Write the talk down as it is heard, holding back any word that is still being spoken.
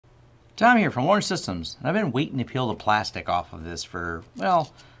Tom here from Lawrence Systems, and I've been waiting to peel the plastic off of this for,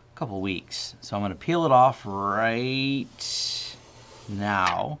 well, a couple weeks. So I'm going to peel it off right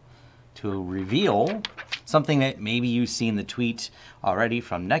now to reveal something that maybe you've seen the tweet already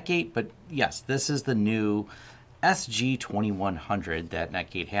from Netgate, but yes, this is the new SG-2100 that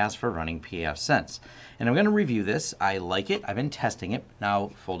Netgate has for running pfSense. And I'm going to review this. I like it. I've been testing it.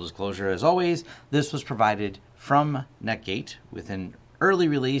 Now, full disclosure as always, this was provided from Netgate with an early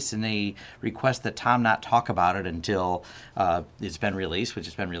release and a request that Tom not talk about it until it's been released, which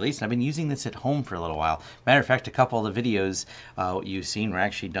has been released. And I've been using this at home for a little while. Matter of fact, a couple of the videos you've seen were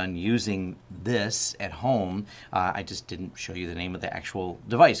actually done using this at home. I just didn't show you the name of the actual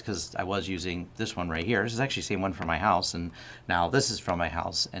device because I was using this one right here. This is actually the same one from my house, and now this is from my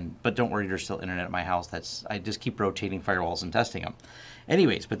house. But don't worry, there's still internet at my house. I just keep rotating firewalls and testing them.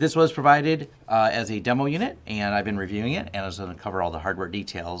 Anyways, but this was provided as a demo unit, and I've been reviewing it, and I was going to cover all the hardware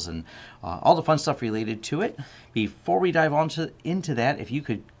details and all the fun stuff related to it. Before we dive into that, if you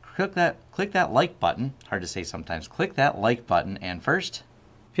could click that like button, hard to say sometimes, click that like button, and first,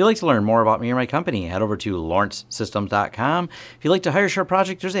 if you'd like to learn more about me or my company, head over to lawrencesystems.com. If you'd like to hire a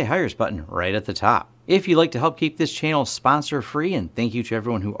project, there's a Hires button right at the top. If you'd like to help keep this channel sponsor-free, and thank you to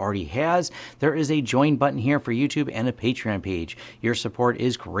everyone who already has, there is a Join button here for YouTube and a Patreon page. Your support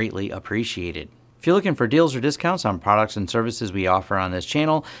is greatly appreciated. If you're looking for deals or discounts on products and services we offer on this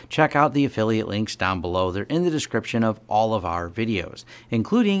channel, check out the affiliate links down below. They're in the description of all of our videos,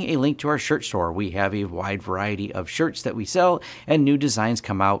 including a link to our shirt store. We have a wide variety of shirts that we sell, and new designs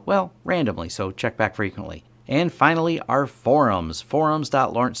come out, well, randomly, so check back frequently. And finally, our forums.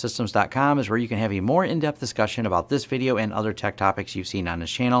 Forums.lawrencesystems.com is where you can have a more in-depth discussion about this video and other tech topics you've seen on this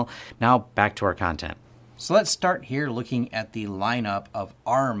channel. Now, back to our content. So let's start here looking at the lineup of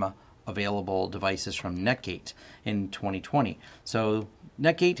ARM available devices from Netgate in 2020. So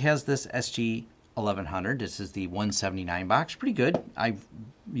Netgate has this SG-1100. This is the 179 box. Pretty good. I've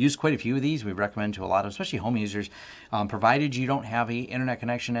used quite a few of these. We recommend to a lot of, especially home users, provided you don't have an internet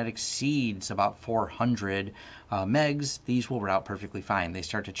connection that exceeds about 400 megs, these will route perfectly fine. They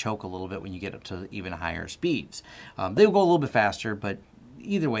start to choke a little bit when you get up to even higher speeds. They will go a little bit faster, but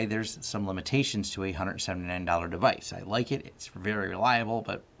either way, there's some limitations to a $179 device. I like it. It's very reliable,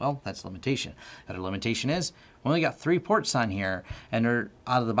 but, well, that's a limitation. Another limitation is we only got 3 ports on here, and they're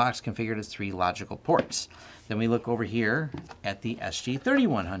out of the box configured as 3 logical ports. Then we look over here at the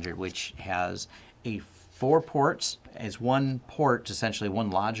SG-3100, which has a 4 ports as 1 port, essentially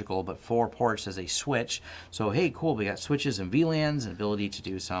 1 logical, but 4 ports as a switch. So, hey, cool, we got switches and VLANs and ability to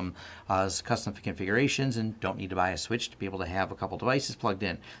do some custom configurations, and don't need to buy a switch to be able to have a couple devices plugged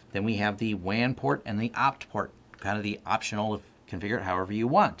in. Then we have the WAN port and the opt port, kind of the optional to configure it however you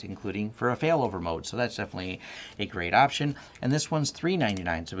want, including for a failover mode. So that's definitely a great option. And this one's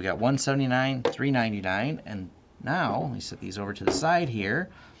 $399. So we got $179, $399, and now let me set these over to the side here.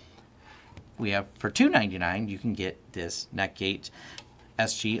 We have for $299, you can get this Netgate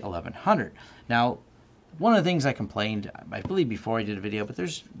SG-1100. Now, one of the things I complained, I believe before I did a video, but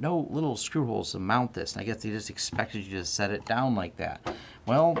there's no little screw holes to mount this. And I guess they just expected you to set it down like that.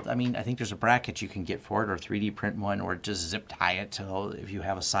 Well, I mean, I think there's a bracket you can get for it, or 3D print one, or just zip tie it to if you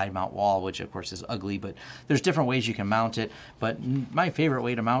have a side mount wall, which of course is ugly, but there's different ways you can mount it. But my favorite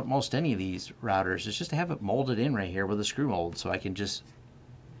way to mount most any of these routers is just to have it molded in right here with a screw mold, so I can just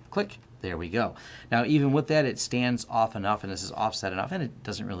click. There we go. Now, even with that, it stands off enough, and this is offset enough, and it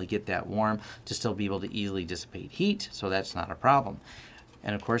doesn't really get that warm to still be able to easily dissipate heat, so that's not a problem.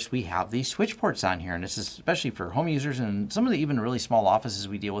 And of course, we have these switch ports on here, and this is especially for home users and some of the even really small offices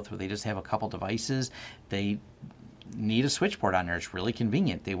we deal with where they just have a couple devices. They need a switch port on there. It's really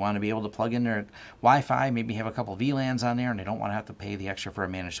convenient. They want to be able to plug in their Wi-Fi, maybe have a couple VLANs on there, and they don't want to have to pay the extra for a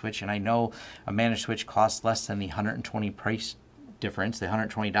managed switch. And I know a managed switch costs less than the $120 price difference, the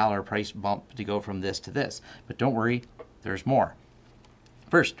 $120 price bump to go from this to this. But don't worry, there's more.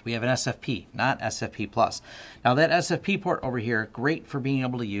 First, we have an SFP, not SFP Plus. Now that SFP port over here, great for being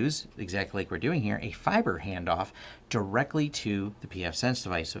able to use, exactly like we're doing here, a fiber handoff directly to the pfSense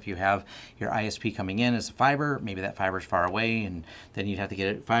device. So if you have your ISP coming in as a fiber, maybe that fiber is far away, and then you'd have to get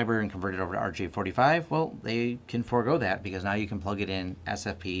it fiber and convert it over to RJ45. Well, they can forego that because now you can plug it in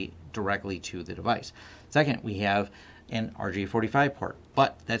SFP directly to the device. Second, we have an RJ45 port,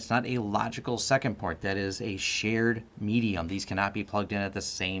 but that's not a logical second port. That is a shared medium. These cannot be plugged in at the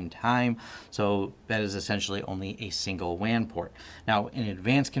same time, so that is essentially only a single WAN port. Now, in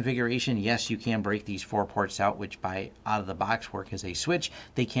advanced configuration, yes, you can break these 4 ports out, which by out of the box work as a switch.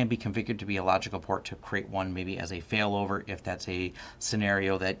 They can be configured to be a logical port to create one maybe as a failover if that's a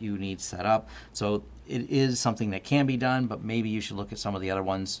scenario that you need set up. So it is something that can be done, but maybe you should look at some of the other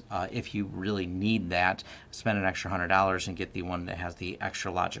ones if you really need that. Spend an extra $100 and get the one that has the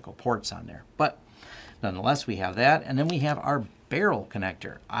extra logical ports on there. But nonetheless, we have that, and then we have our barrel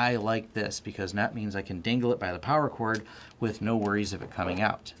connector. I like this because that means I can dangle it by the power cord with no worries of it coming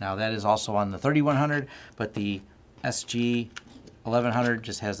out. Now that is also on the 3100, but the SG-1100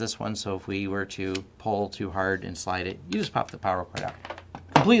 just has this one, so if we were to pull too hard and slide it, you just pop the power cord out.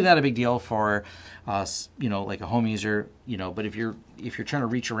 Completely not a big deal for you know, like a home user, you know, but if you're trying to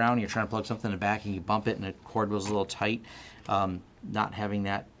reach around, you're trying to plug something in the back and you bump it and the cord was a little tight, not having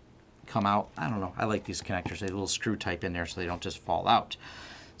that come out, I don't know. I like these connectors. They have a little screw type in there so they don't just fall out.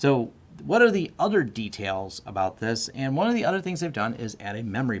 So what are the other details about this? And one of the other things they've done is add a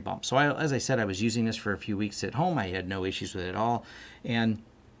memory bump. So as I said, I was using this for a few weeks at home. I had no issues with it at all. And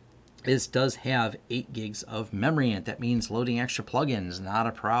this does have 8 gigs of memory in it. That means loading extra plugins, not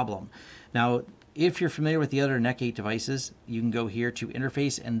a problem. Now, if you're familiar with the other Netgate devices, you can go here to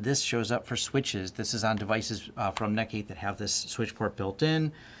interface, and this shows up for switches. This is on devices from Netgate that have this switch port built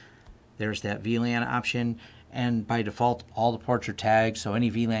in. There's that VLAN option, and by default, all the ports are tagged, so any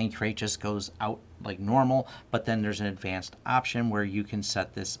VLAN you create just goes out like normal, but then there's an advanced option where you can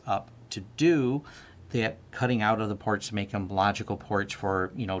set this up to do that cutting out of the ports to make them logical ports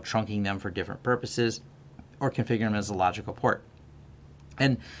for, you know, trunking them for different purposes or configuring them as a logical port.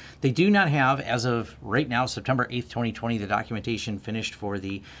 And they do not have, as of right now, September 8th, 2020, the documentation finished for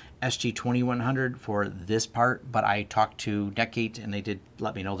the SG-2100 for this part, but I talked to Netgate and they did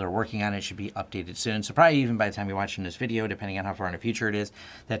let me know they're working on it. It should be updated soon. So probably even by the time you're watching this video, depending on how far in the future it is,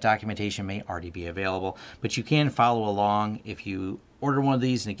 that documentation may already be available. But you can follow along if you order one of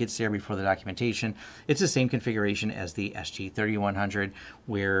these and it gets there before the documentation. It's the same configuration as the SG-3100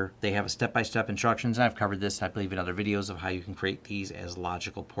 where they have a step-by-step instructions. And I've covered this, I believe, in other videos of how you can create these as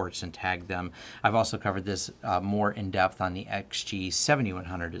logical ports and tag them. I've also covered this more in depth on the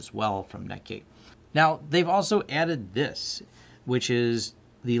SG-7100 as well from Netgate. Now, they've also added this, which is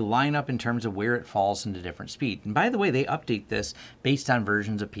the lineup in terms of where it falls into different speed. And by the way, they update this based on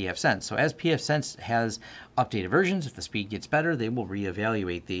versions of pfSense. So as pfSense has updated versions, if the speed gets better, they will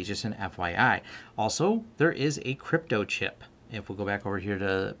reevaluate these, just an FYI. Also, there is a Cryptochip. If we'll go back over here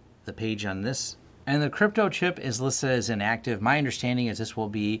to the page on this, and the Cryptochip is listed as inactive. My understanding is this will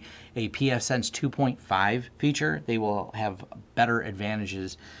be a pfSense 2.5 feature. They will have better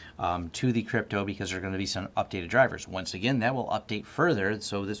advantages to the crypto because there are going to be some updated drivers. Once again, that will update further,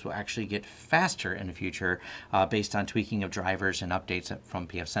 so this will actually get faster in the future based on tweaking of drivers and updates from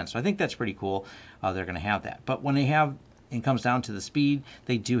pfSense. So I think that's pretty cool. They're going to have that. But when they have, it comes down to the speed,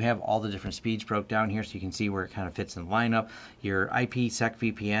 they do have all the different speeds broke down here so you can see where it kind of fits in the lineup. Your IPsec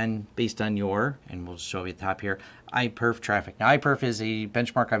VPN based on your, and we'll show you at the top here, iPerf traffic. Now, iPerf is a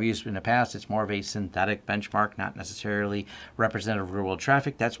benchmark I've used in the past. It's more of a synthetic benchmark, not necessarily representative of real-world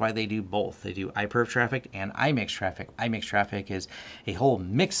traffic. That's why they do both. They do iPerf traffic and iMix traffic. iMix traffic is a whole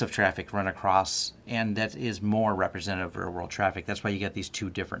mix of traffic run across, and that is more representative of real-world traffic. That's why you get these two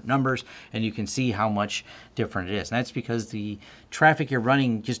different numbers, and you can see how much different it is. And that's because the traffic you're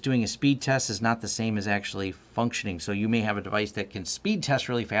running, just doing a speed test, is not the same as actually functioning. So you may have a device that can speed test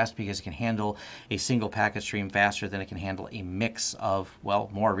really fast because it can handle a single packet stream faster than it can handle a mix of, well,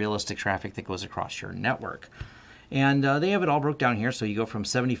 more realistic traffic that goes across your network. And they have it all broke down here. So you go from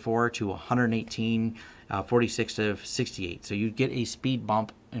 74 to 118, 46 to 68. So you get a speed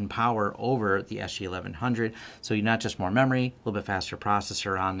bump in power over the SG-1100. So you're not just more memory, a little bit faster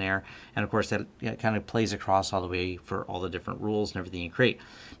processor on there. And of course that kind of plays across all the way for all the different rules and everything you create.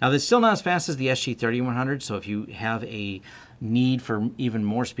 Now that's still not as fast as the SG-3100. So if you have a need for even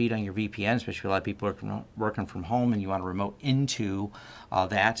more speed on your VPN, especially a lot of people are working from home and you want to remote into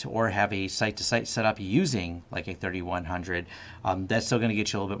that, or have a site-to-site setup using like a 3100, that's still going to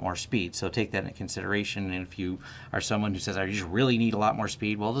get you a little bit more speed. So take that into consideration. And if you are someone who says, I just really need a lot more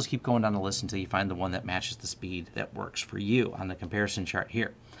speed, well, just keep going down the list until you find the one that matches the speed that works for you on the comparison chart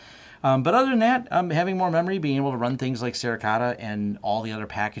here. But other than that, having more memory, being able to run things like Suricata and all the other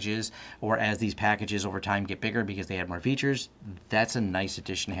packages, or as these packages over time get bigger because they add more features, that's a nice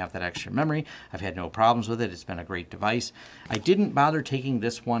addition to have that extra memory. I've had no problems with it. It's been a great device. I didn't bother taking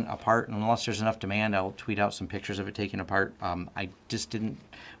this one apart, and unless there's enough demand, I'll tweet out some pictures of it taken apart. I just didn't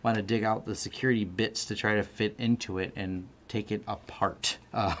want to dig out the security bits to try to fit into it and take it apart.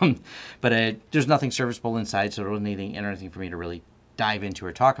 But there's nothing serviceable inside, so there wasn't anything for me to really dive into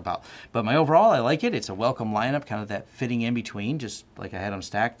or talk about. But my overall, I like it. It's a welcome lineup, kind of that fitting in between, just like I had them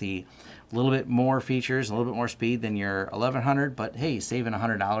stacked. The little bit more features, a little bit more speed than your 1100, but hey, saving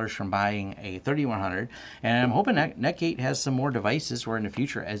 $100 from buying a 3100. And I'm hoping Netgate has some more devices where in the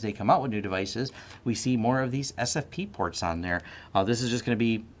future, as they come out with new devices, we see more of these SFP ports on there. This is just going to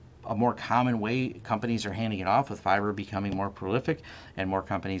be a more common way companies are handing it off, with fiber becoming more prolific and more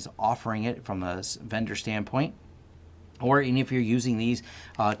companies offering it from a vendor standpoint. Or even if you're using these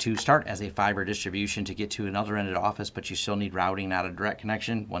to start as a fiber distribution to get to another end of the office, but you still need routing, not a direct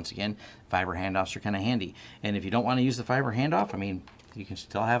connection, once again, fiber handoffs are kind of handy. And if you don't want to use the fiber handoff, I mean, you can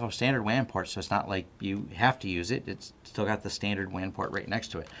still have a standard WAN port, so it's not like you have to use it. It's still got the standard WAN port right next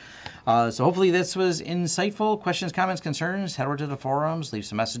to it. So hopefully this was insightful. Questions, comments, concerns, head over to the forums, leave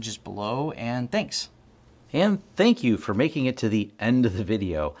some messages below, and thanks. And thank you for making it to the end of the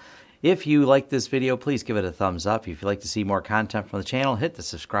video. If you like this video, please give it a thumbs up. If you'd like to see more content from the channel, hit the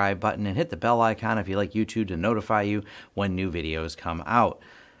subscribe button and hit the bell icon if you'd like YouTube to notify you when new videos come out.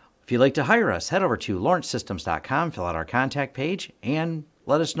 If you'd like to hire us, head over to lawrencesystems.com, fill out our contact page, and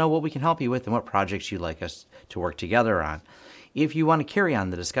let us know what we can help you with and what projects you'd like us to work together on. If you want to carry on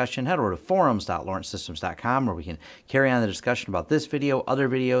the discussion, head over to forums.lawrencesystems.com, where we can carry on the discussion about this video, other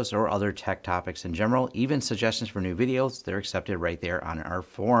videos, or other tech topics in general. Even suggestions for new videos, they're accepted right there on our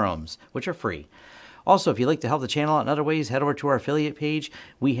forums, which are free. Also, if you'd like to help the channel out in other ways, head over to our affiliate page.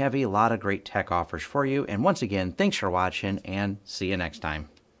 We have a lot of great tech offers for you. And once again, thanks for watching, and see you next time.